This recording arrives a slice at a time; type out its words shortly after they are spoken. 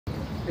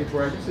Hey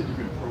Brad, you said you've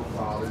been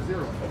profiled. Is there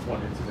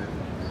one incident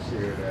that you can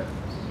share that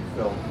you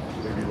felt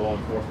maybe law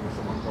enforcement or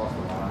someone crossed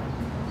the line?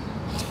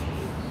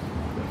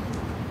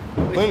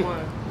 Which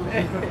one?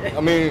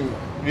 I mean,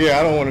 yeah,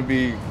 I don't want to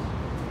be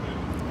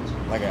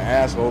like an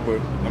asshole,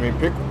 but I mean,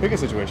 pick a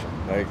situation.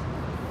 Like,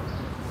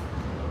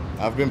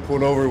 I've been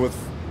pulled over with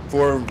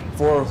four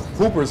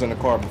hoopers in the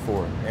car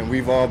before, and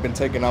we've all been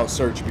taken out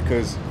search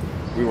because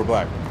we were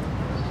black.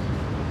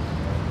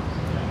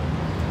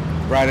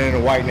 Riding in a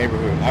white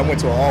neighborhood. I went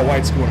to an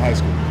all-white school in high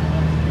school.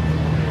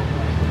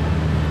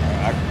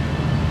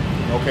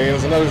 Okay,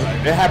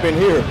 it happened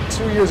here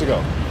 2 years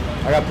ago.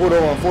 I got pulled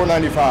over on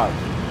 495.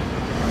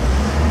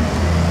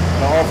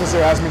 The officer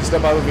asked me to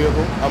step out of the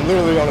vehicle. I'm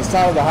literally on the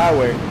side of the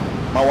highway,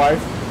 my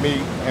wife,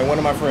 me, and one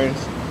of my friends,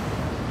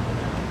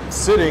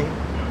 sitting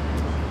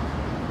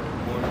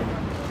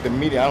on the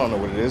median, I don't know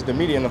what it is, the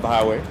median of the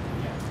highway,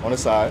 on the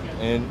side,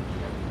 and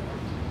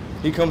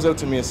he comes up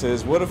to me and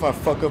says, "What if I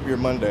fuck up your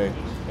Monday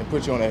and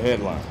put you on a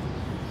headline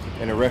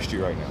and arrest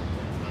you right now?"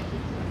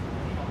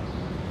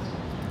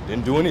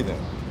 Didn't do anything.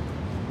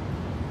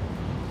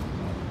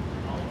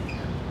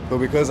 But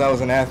because I was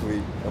an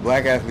athlete, a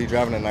black athlete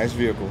driving a nice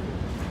vehicle,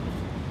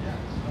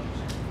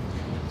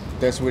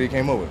 that's what he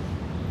came up with.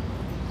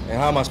 And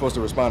how am I supposed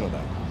to respond to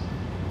that?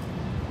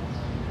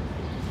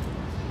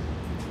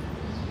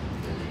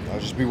 I'll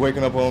just be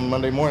waking up on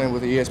Monday morning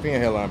with the ESPN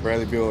headline,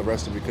 Bradley Beal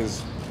arrested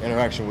because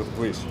interaction with the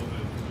police.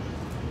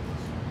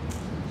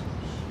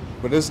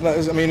 But it's not,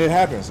 I mean, it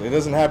happens. It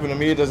doesn't happen to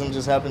me. It doesn't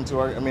just happen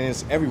to I mean,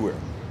 it's everywhere.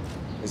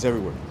 It's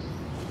everywhere.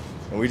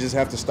 And we just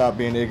have to stop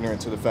being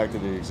ignorant to the fact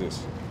that it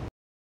exists.